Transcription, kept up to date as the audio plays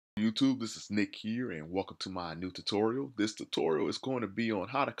YouTube? This is Nick here and welcome to my new tutorial. This tutorial is going to be on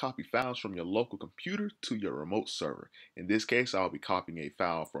how to copy files from your local computer to your remote server. In this case, I'll be copying a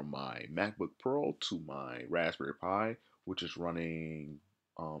file from my MacBook Pro to my Raspberry Pi, which is running,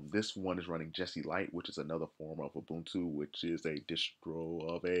 this one is running Jessie Lite, which is another form of Ubuntu, which is a distro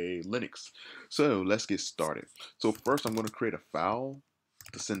of a Linux. So let's get started. So first I'm going to create a file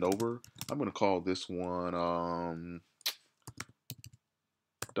to send over. I'm going to call this one,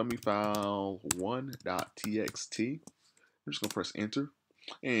 dummy file 1.txt. I'm just gonna press enter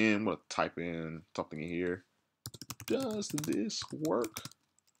and I'm gonna type in something in here. Does this work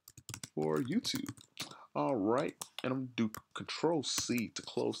for YouTube? All right, and I'm gonna do Control C to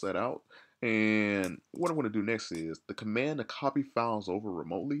close that out. And what I'm gonna do next is the command to copy files over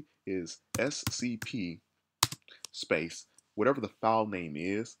remotely is scp space whatever the file name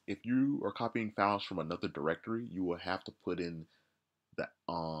is. If you are copying files from another directory, you will have to put in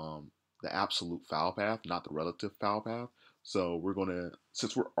the absolute file path, not the relative file path. So we're gonna,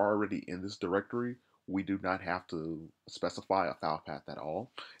 since we're already in this directory, we do not have to specify a file path at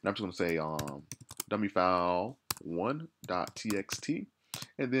all. And I'm just gonna say dummy file 1.txt,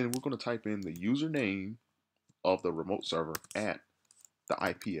 and then we're gonna type in the username of the remote server at the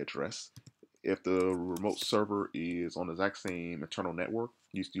IP address. If the remote server is on the exact same internal network,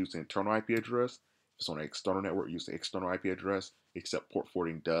 you use the internal IP address. If it's on an external network, use the external IP address, except port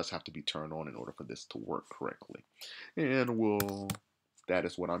forwarding does have to be turned on in order for this to work correctly. And that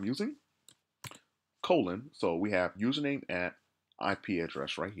is what I'm using. Colon, so we have username at IP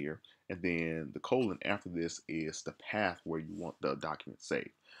address right here. And then the colon after this is the path where you want the document saved,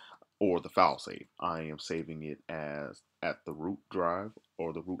 or the file save. I am saving it as at the root drive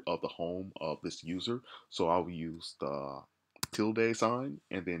or the root of the home of this user. So I'll use the tilde sign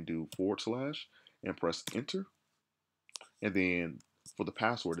and then do / and press enter. And then for the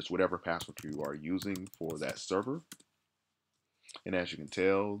password, it's whatever password you are using for that server. And as you can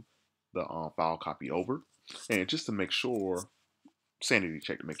tell, the file copied over. And just to make sure, sanity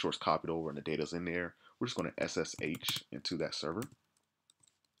check to make sure it's copied over and the data's in there, we're just going to SSH into that server.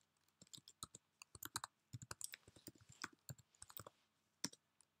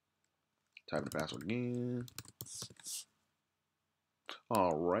 Typing the password again.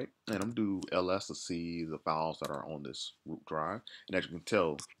 Alright, and I'm going to do ls to see the files that are on this root drive. And as you can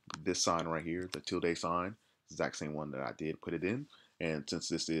tell, this sign right here, the tilde sign, is the exact same one that I did put it in. And since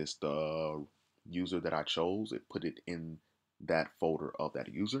this is the user that I chose, it put it in that folder of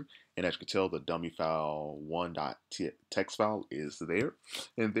that user. And as you can tell, the dummy file 1.txt file is there.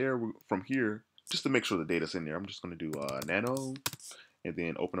 And there, from here, just to make sure the data's in there, I'm just going to do nano and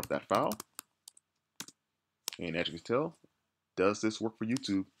then open up that file. And as you can tell, does this work for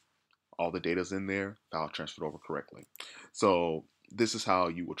YouTube? All the data's in there, file transferred over correctly. So this is how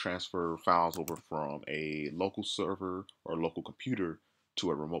you will transfer files over from a local server or local computer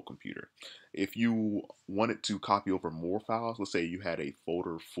to a remote computer. If you wanted to copy over more files, let's say you had a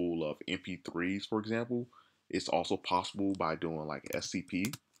folder full of MP3s, for example, it's also possible by doing like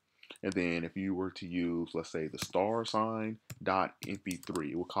SCP. And then if you were to use, let's say, the $mp3,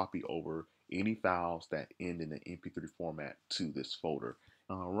 it will copy over any files that end in the MP3 format to this folder.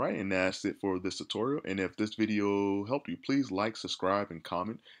 Alright, and that's it for this tutorial. And if this video helped you, please like, subscribe, and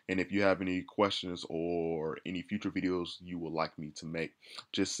comment. And if you have any questions or any future videos you would like me to make,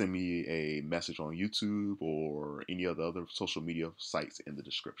 just send me a message on YouTube or any of the other social media sites in the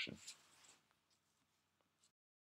description.